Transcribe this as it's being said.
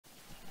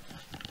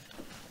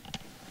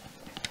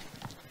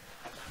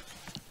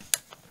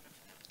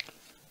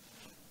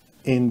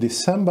In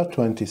December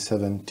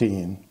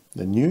 2017,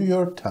 the New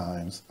York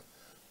Times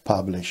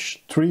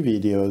published 3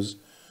 videos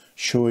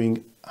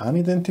showing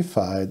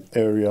unidentified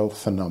aerial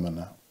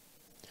phenomena.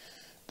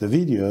 The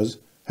videos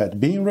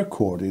had been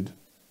recorded,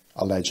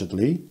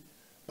 allegedly,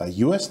 by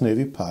US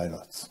Navy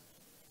pilots.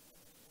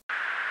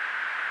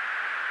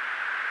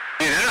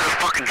 Dude, this is a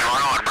fucking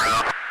drone,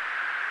 bro.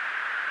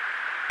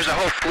 There's a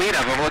whole fleet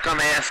of them. Look on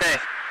the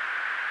ASA.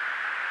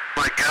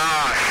 My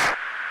gosh.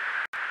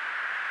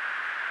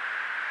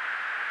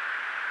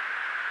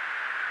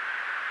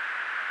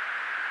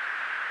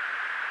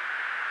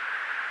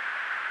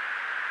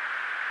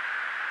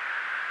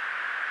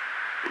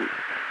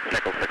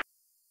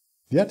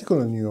 The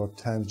article in the New York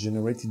Times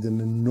generated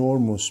an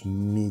enormous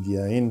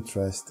media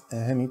interest,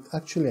 and it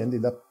actually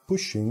ended up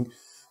pushing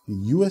the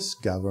US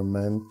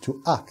government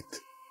to act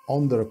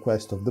on the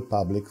request of the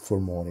public for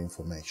more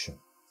information.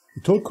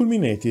 It all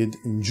culminated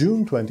in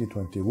June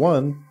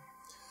 2021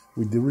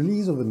 with the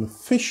release of an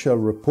official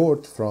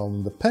report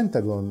from the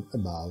Pentagon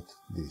about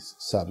this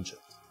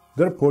subject.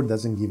 The report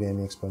doesn't give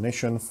any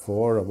explanation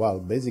for,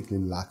 well, basically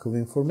lack of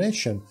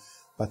information,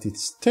 but it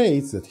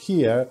states that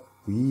here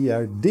we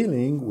are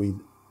dealing with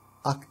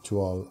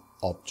actual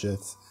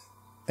objects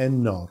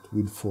and not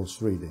with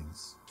false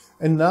readings.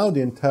 And now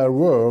the entire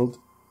world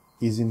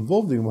is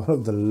involved in one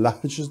of the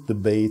largest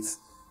debates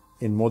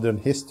in modern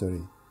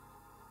history.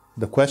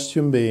 The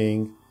question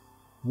being,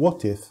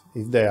 what if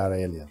they are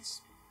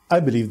aliens?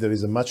 I believe there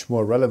is a much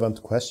more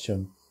relevant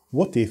question: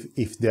 what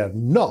if they are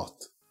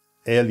not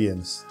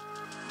aliens?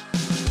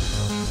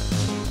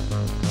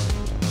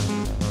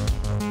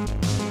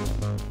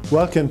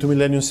 Welcome to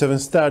Millennium 7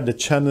 Star, the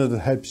channel that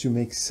helps you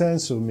make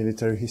sense of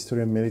military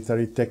history and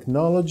military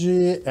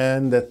technology.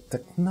 And the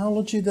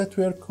technology that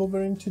we are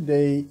covering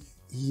today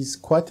is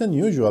quite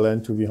unusual,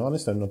 and to be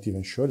honest, I'm not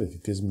even sure that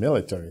it is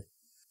military.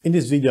 In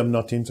this video, I'm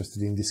not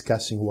interested in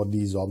discussing what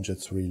these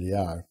objects really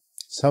are.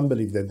 Some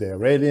believe that they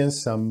are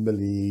aliens, some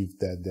believe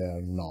that they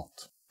are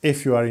not.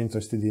 If you are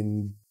interested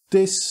in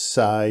this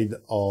side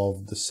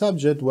of the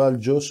subject, well,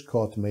 Joe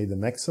Scott made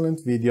an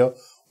excellent video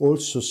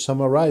also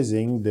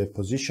summarizing the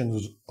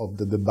positions of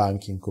the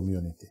debunking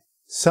community.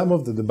 Some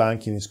of the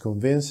debunking is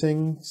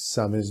convincing,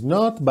 some is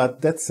not, but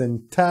that's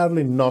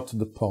entirely not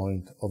the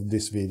point of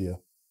this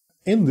video.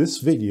 In this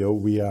video,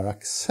 we are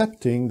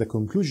accepting the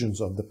conclusions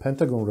of the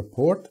Pentagon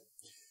report,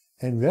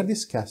 and we are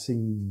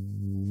discussing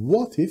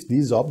what if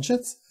these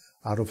objects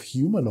are of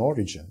human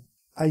origin.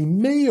 I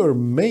may or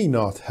may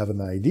not have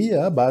an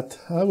idea, but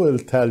I will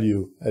tell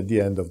you at the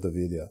end of the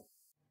video.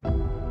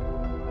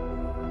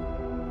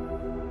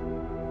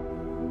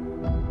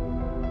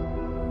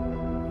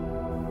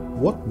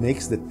 What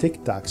makes the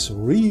Tic Tacs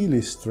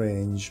really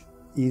strange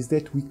is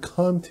that we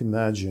can't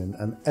imagine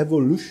an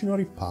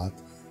evolutionary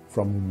path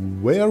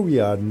from where we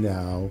are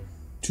now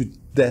to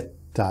that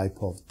type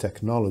of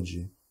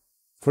technology.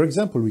 For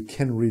example, we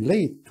can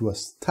relate to a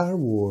Star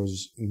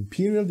Wars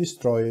Imperial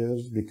destroyer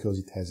because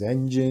it has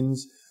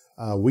engines,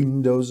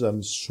 windows,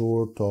 and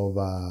sort of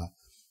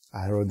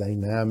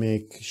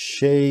aerodynamic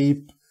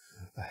shape,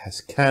 has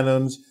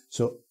cannons,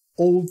 so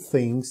all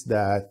things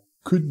that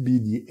could be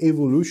the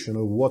evolution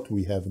of what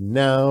we have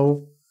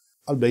now,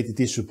 albeit it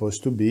is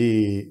supposed to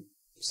be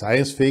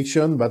science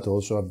fiction, but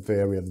also a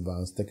very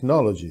advanced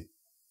technology.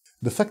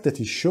 The fact that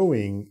it's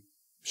showing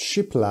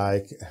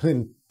ship-like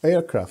and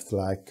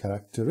aircraft-like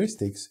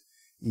characteristics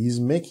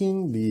is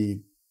making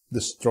the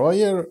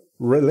destroyer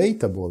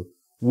relatable.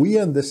 We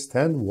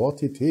understand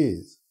what it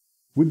is.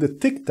 With the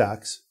Tic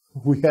Tacs,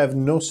 we have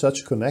no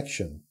such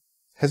connection.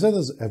 As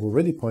others have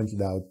already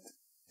pointed out,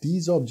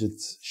 these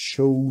objects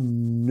show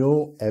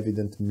no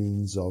evident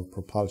means of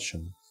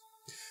propulsion.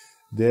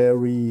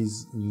 There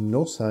is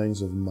no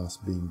signs of mass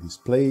being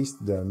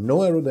displaced, there are no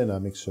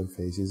aerodynamic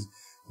surfaces,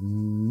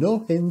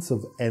 no hints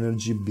of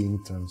energy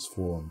being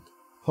transformed.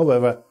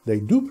 However, they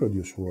do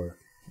produce work.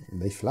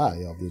 They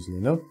fly, obviously,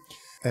 no?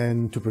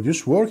 And to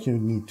produce work, you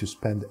need to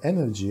spend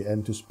energy,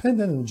 and to spend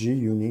energy,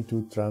 you need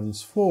to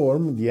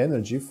transform the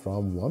energy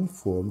from one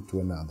form to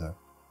another.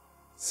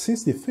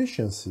 Since the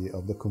efficiency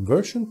of the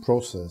conversion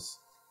process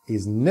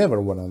is never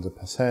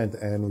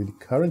 100%, and with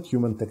current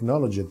human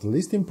technology, at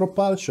least in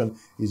propulsion,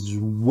 is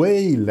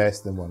way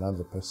less than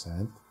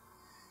 100%,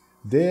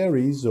 there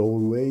is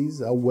always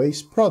a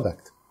waste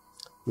product,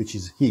 which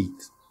is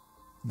heat.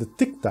 The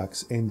Tic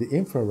Tacs in the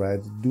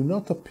infrared do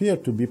not appear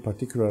to be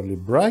particularly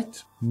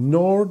bright,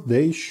 nor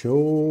they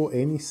show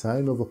any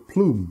sign of a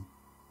plume,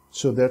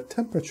 so their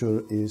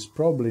temperature is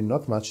probably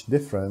not much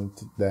different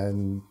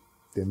than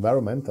the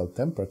environmental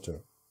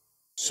temperature.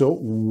 So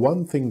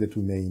one thing that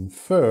we may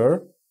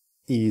infer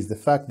is the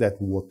fact that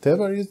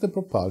whatever is the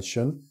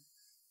propulsion,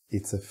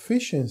 its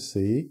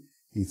efficiency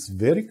is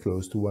very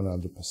close to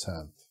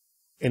 100%.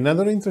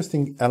 Another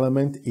interesting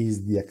element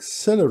is the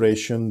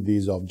acceleration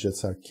these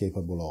objects are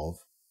capable of.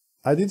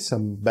 I did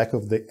some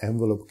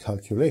back-of-the-envelope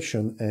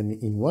calculation, and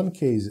in one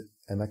case,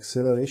 an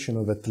acceleration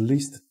of at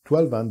least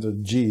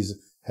 1200 Gs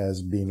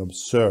has been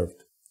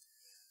observed.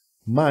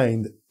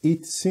 Mind,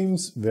 it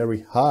seems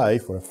very high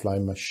for a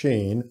flying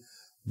machine,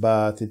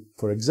 but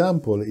for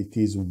example, it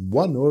is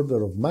 1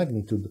 order of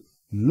magnitude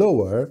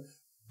lower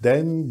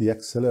than the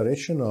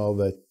acceleration of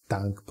a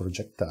tank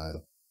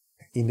projectile.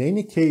 In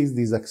any case,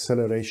 these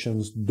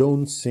accelerations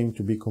don't seem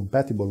to be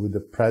compatible with the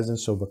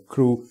presence of a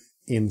crew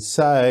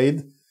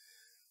inside,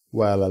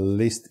 well, at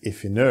least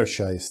if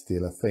inertia is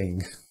still a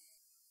thing.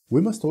 We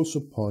must also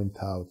point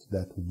out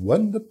that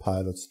when the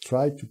pilots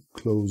tried to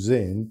close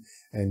in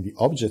and the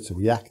objects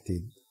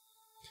reacted,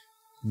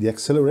 the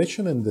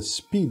acceleration and the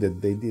speed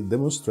that they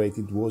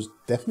demonstrated was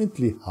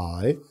definitely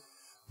high,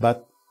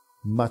 but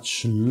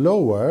much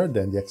lower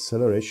than the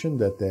acceleration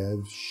that they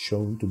have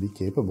shown to be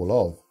capable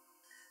of.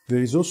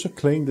 There is also a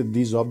claim that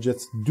these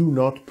objects do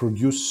not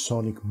produce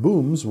sonic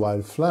booms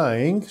while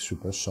flying,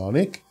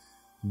 supersonic,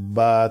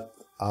 but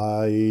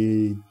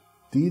I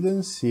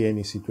didn't see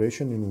any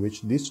situation in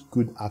which this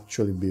could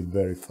actually be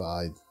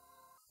verified.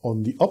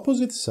 On the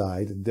opposite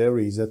side, there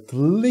is at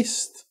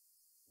least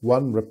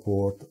one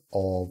report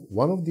of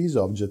one of these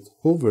objects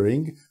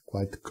hovering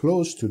quite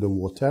close to the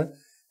water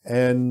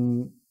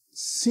and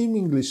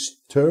seemingly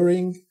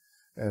stirring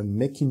and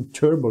making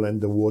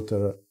turbulent the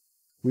water,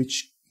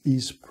 which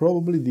is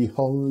probably the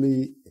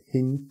only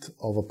hint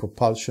of a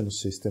propulsion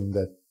system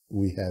that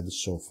we had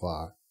so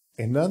far.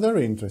 Another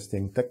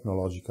interesting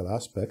technological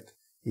aspect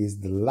is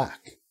the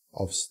lack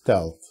of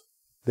stealth.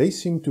 They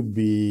seem to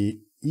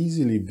be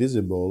easily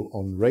visible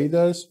on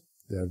radars,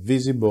 they are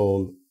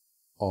visible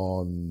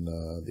on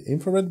the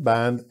infrared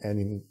band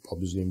and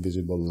obviously in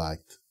visible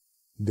light.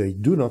 They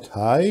do not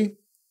hide,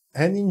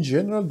 and in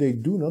general they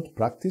do not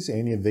practice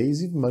any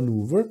evasive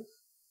maneuver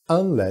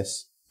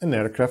unless an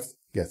aircraft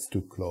gets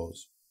too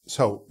close.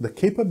 So the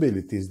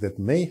capabilities that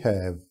may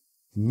have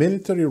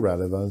military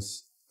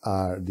relevance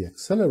are the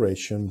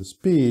acceleration, the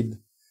speed,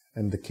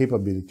 and the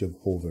capability of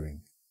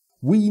hovering.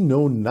 We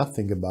know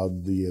nothing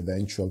about the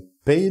eventual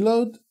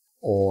payload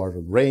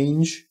or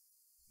range,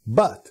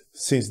 but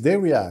since they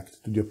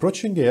react to the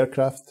approaching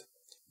aircraft,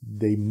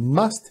 they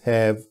must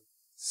have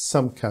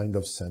some kind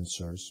of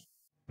sensors.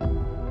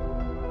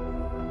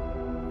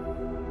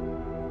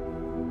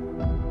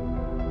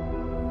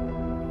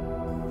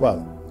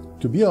 Well,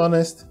 to be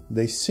honest,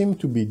 they seem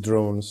to be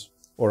drones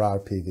or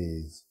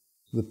RPVs.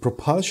 The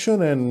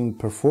propulsion and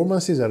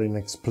performances are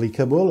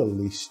inexplicable, at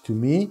least to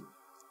me,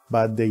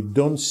 but they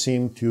don't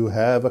seem to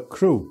have a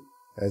crew.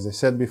 As I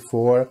said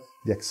before,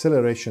 the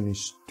acceleration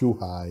is too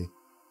high.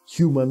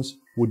 Humans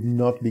would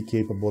not be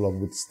capable of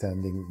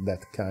withstanding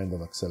that kind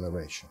of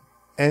acceleration.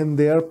 And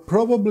they are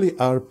probably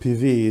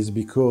RPVs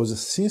because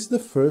since the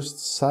first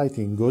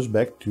sighting goes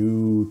back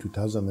to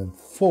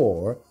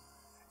 2004,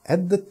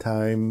 at the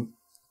time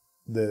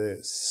the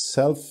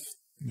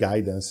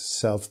self-guidance,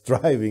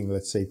 self-driving,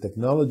 let's say,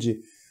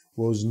 technology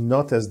was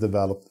not as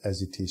developed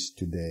as it is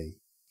today.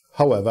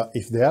 However,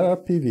 if they are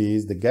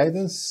RPVs, the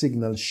guidance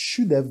signal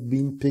should have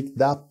been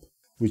picked up,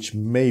 which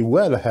may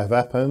well have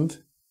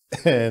happened,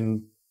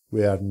 and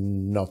we are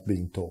not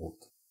being told.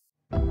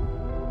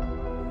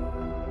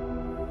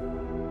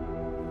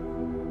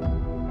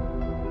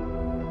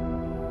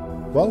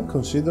 Well,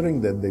 considering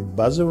that they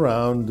buzz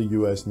around the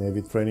US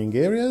Navy training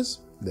areas,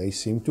 they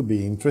seem to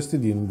be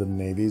interested in the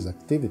Navy's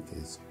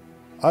activities.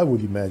 I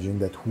would imagine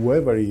that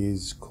whoever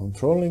is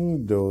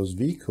controlling those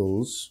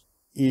vehicles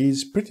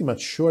is pretty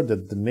much sure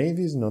that the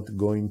Navy is not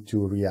going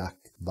to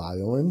react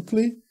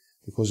violently,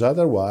 because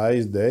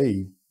otherwise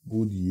they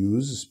would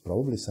use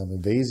probably some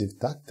evasive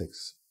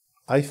tactics.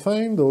 I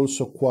find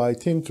also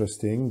quite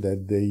interesting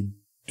that they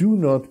do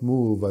not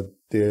move at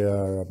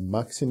their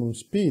maximum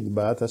speed,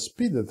 but at a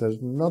speed that is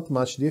not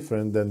much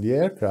different than the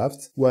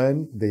aircraft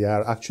when they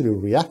are actually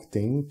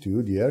reacting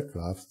to the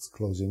aircraft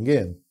closing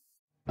in.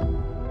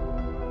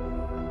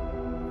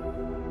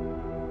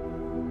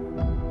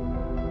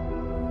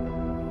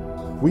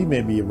 We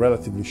may be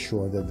relatively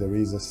sure that there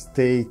is a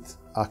state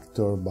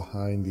actor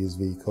behind these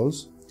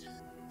vehicles,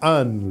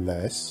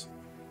 unless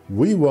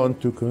we want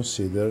to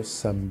consider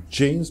some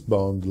James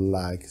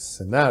Bond-like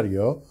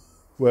scenario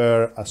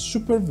where a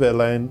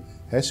supervillain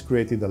has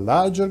created a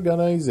large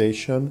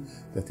organization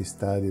that is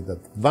studied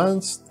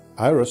advanced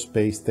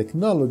aerospace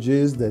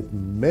technologies that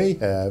may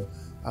have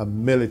a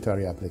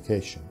military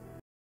application.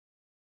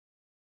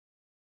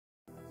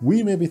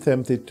 We may be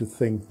tempted to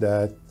think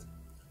that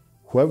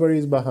whoever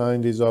is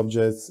behind these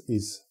objects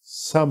is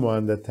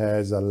someone that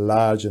has a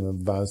large and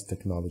advanced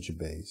technology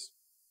base.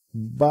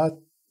 But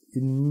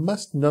it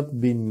must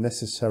not be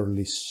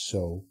necessarily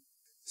so.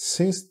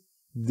 Since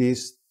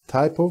this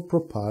type of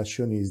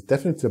propulsion is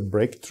definitely a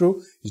breakthrough,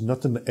 is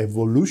not an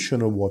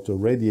evolution of what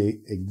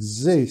already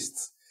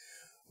exists,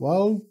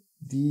 well,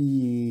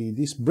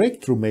 this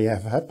breakthrough may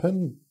have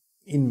happened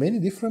in many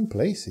different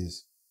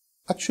places.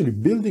 Actually,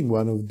 building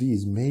one of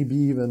these may be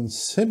even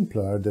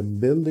simpler than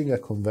building a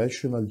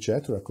conventional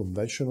jet or a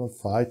conventional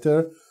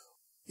fighter.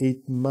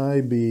 It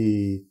might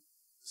be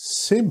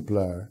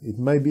simpler. It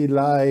might be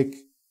like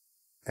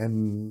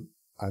an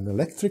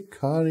electric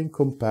car in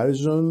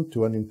comparison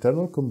to an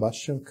internal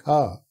combustion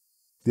car.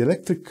 The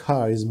electric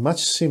car is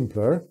much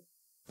simpler,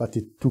 but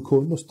it took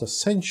almost a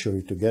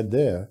century to get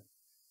there.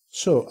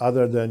 So,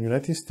 other than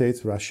United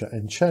States, Russia,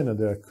 and China,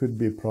 there could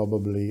be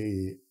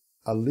probably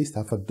at least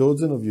half a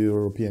dozen of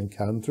European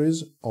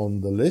countries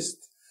on the list,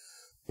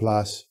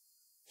 plus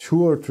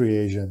 2 or 3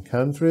 Asian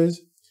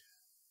countries,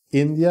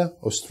 India,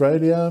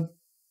 Australia,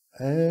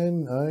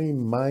 and I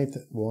might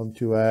want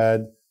to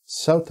add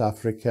South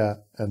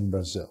Africa and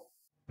Brazil.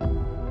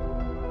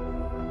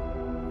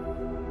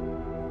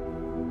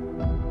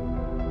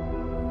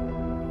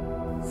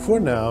 For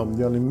now,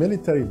 the only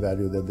military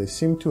value that they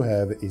seem to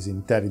have is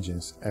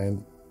intelligence,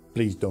 and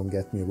please don't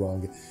get me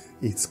wrong,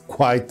 it's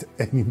quite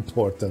an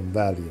important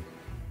value.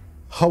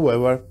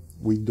 However,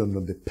 we don't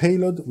know the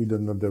payload, we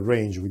don't know the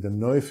range, we don't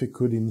know if we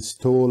could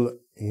install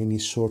any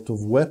sort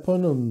of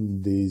weapon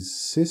on these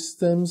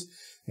systems,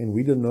 and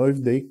we don't know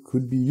if they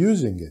could be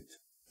using it.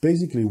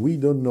 Basically, we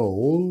don't know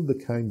all the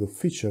kind of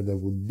feature that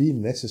would be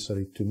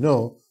necessary to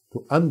know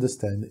to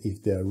understand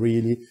if they are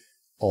really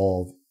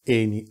of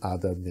any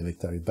other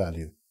military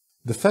value.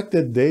 The fact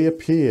that they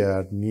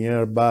appear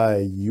nearby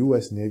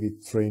US Navy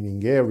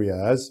training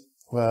areas,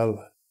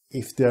 well,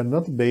 if they are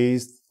not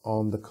based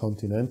on the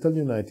continental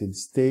United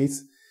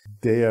States,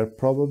 they are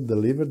probably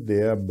delivered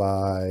there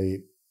by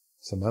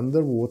some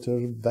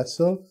underwater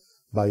vessel,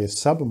 by a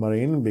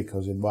submarine,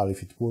 because, well,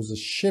 if it was a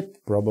ship,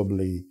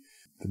 probably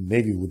the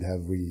Navy would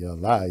have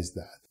realized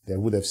that. They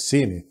would have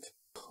seen it.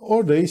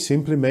 Or they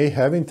simply may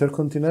have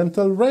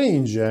intercontinental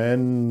range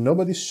and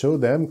nobody saw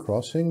them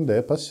crossing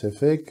the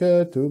Pacific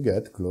to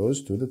get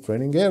close to the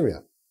training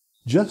area.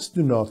 Just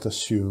do not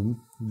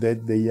assume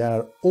that they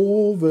are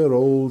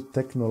overall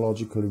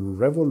technologically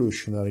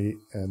revolutionary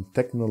and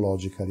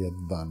technologically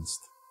advanced.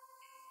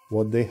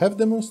 What they have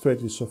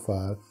demonstrated so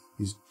far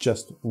is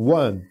just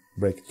one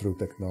breakthrough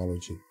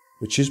technology,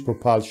 which is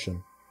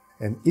propulsion.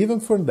 And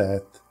even for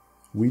that,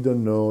 we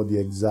don't know the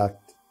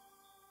exact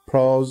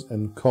pros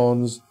and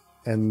cons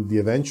and the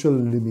eventual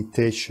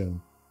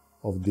limitation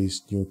of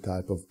this new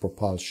type of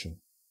propulsion.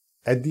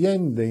 At the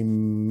end, they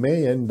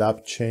may end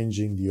up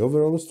changing the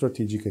overall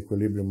strategic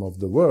equilibrium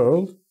of the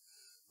world,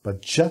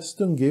 but just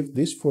don't give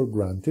this for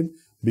granted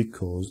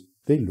because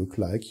they look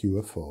like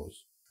UFOs.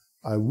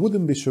 I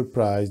wouldn't be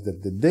surprised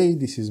that the day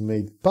this is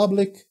made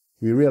public,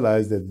 we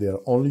realize that their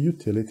only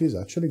utility is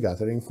actually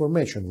gathering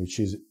information, which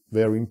is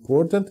very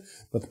important,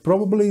 but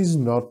probably is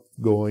not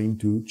going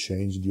to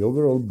change the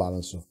overall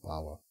balance of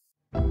power.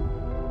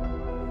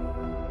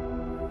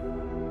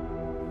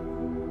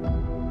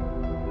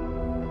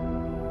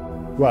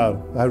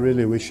 Well, I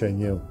really wish I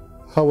knew.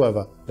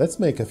 However, let's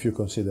make a few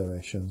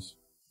considerations.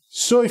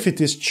 So if it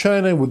is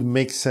China, it would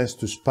make sense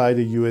to spy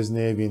the US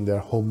Navy in their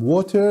home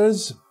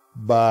waters,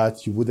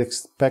 but you would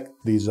expect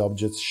these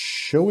objects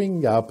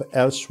showing up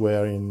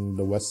elsewhere in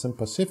the Western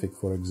Pacific,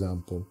 for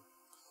example,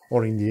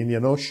 or in the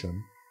Indian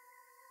Ocean.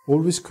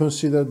 Always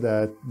consider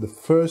that the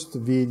first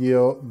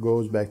video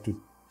goes back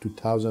to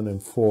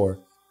 2004,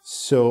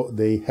 so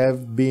they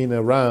have been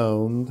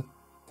around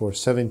for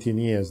 17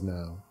 years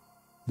now.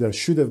 There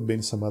should have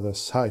been some other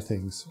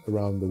sightings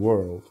around the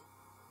world.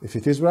 If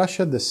it is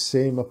Russia, the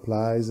same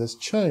applies as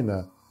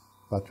China,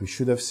 but we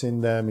should have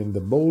seen them in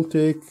the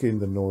Baltic, in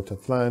the North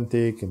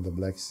Atlantic, in the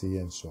Black Sea,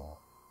 and so on.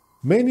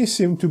 Many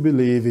seem to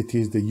believe it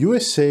is the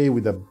USA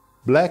with a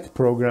black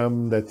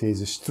program that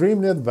is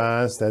extremely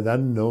advanced and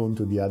unknown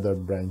to the other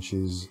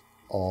branches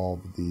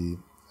of the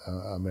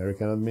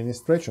American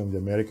administration, the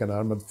American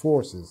Armed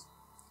Forces.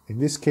 In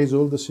this case,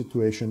 all the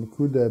situation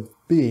could have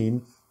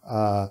been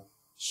a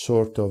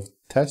sort of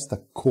test,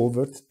 a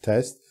covert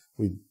test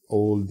with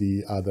all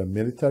the other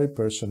military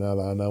personnel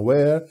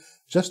unaware,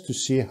 just to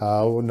see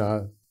how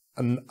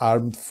an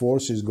armed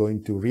force is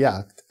going to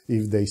react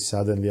if they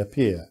suddenly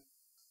appear.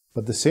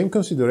 But the same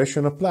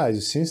consideration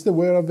applies. Since they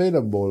were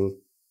available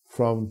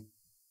from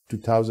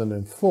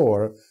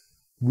 2004,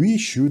 we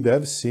should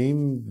have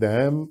seen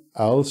them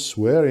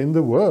elsewhere in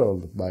the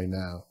world by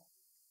now.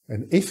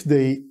 And if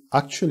they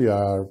actually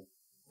are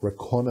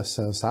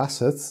reconnaissance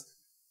assets,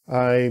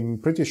 I'm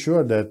pretty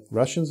sure that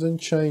Russians and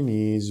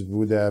Chinese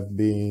would have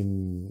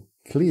been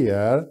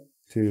clear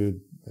to,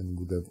 and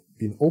would have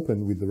been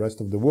open with the rest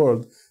of the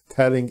world,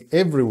 telling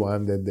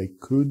everyone that they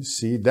could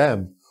see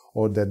them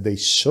or that they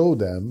saw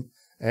them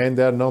and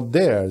they're not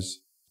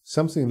theirs.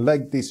 Something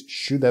like this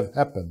should have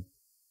happened,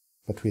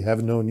 but we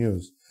have no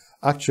news.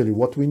 Actually,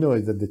 what we know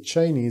is that the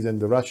Chinese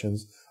and the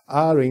Russians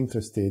are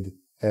interested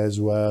as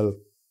well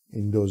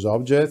in those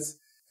objects,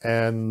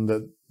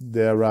 and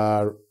there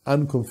are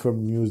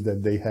unconfirmed news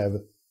that they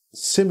have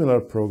similar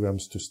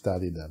programs to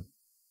study them.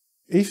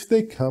 If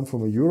they come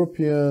from a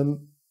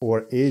European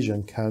or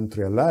Asian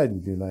country allied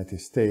with the United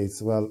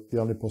States, well, the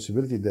only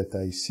possibility that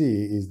I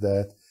see is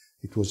that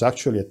it was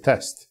actually a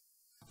test,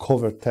 a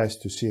covert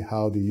test to see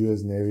how the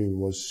US Navy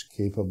was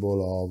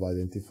capable of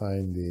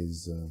identifying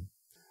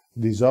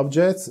these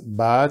objects,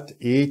 but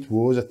it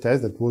was a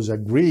test that was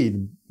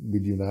agreed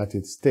with the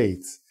United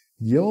States.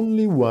 The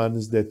only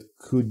ones that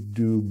could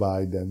do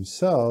by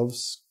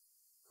themselves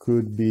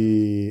could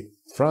be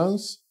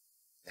France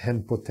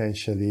and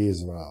potentially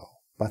Israel.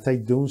 But I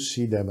don't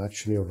see them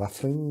actually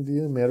ruffling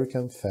the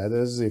American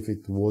feathers if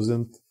it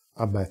wasn't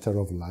a matter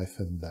of life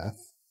and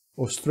death.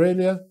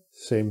 Australia,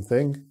 same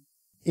thing.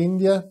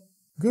 India,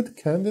 good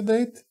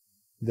candidate.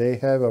 They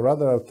have a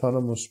rather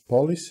autonomous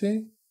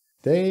policy.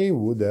 They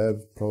would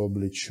have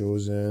probably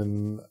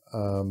chosen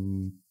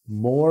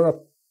more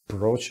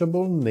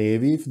approachable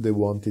navy if they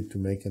wanted to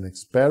make an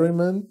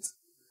experiment,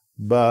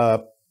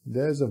 but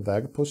there's a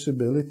vague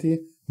possibility,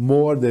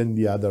 more than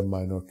the other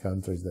minor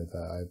countries that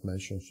I've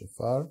mentioned so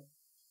far.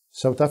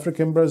 South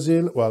Africa and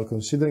Brazil, well,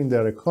 considering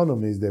their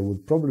economies, they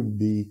would probably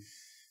be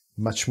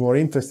much more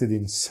interested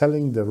in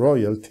selling the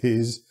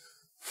royalties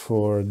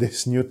for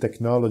this new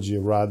technology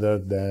rather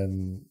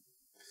than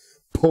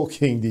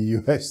poking the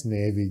US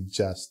Navy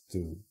just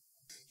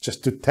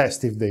to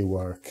test if they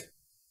work.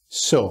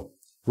 So,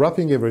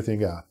 wrapping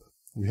everything up,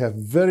 we have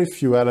very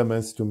few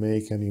elements to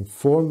make an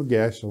informed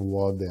guess on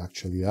what they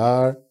actually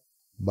are,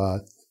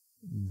 but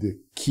the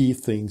key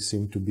things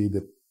seem to be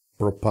the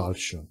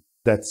propulsion.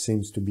 That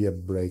seems to be a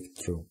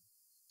breakthrough.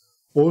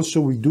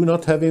 Also, we do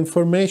not have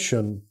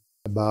information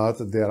about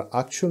their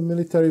actual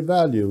military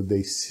value.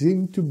 They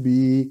seem to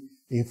be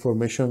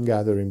information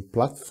gathering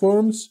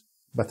platforms,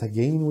 but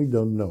again, we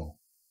don't know.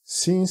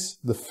 Since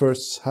the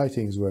first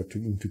sightings were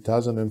in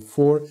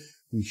 2004,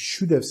 we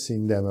should have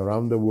seen them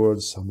around the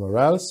world somewhere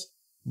else,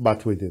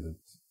 but we didn't.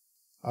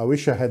 I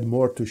wish I had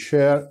more to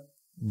share,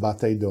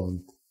 but I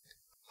don't.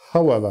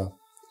 However,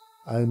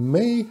 I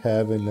may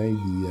have an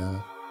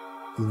idea.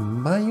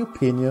 In my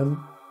opinion,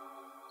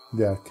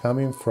 they are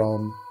coming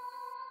from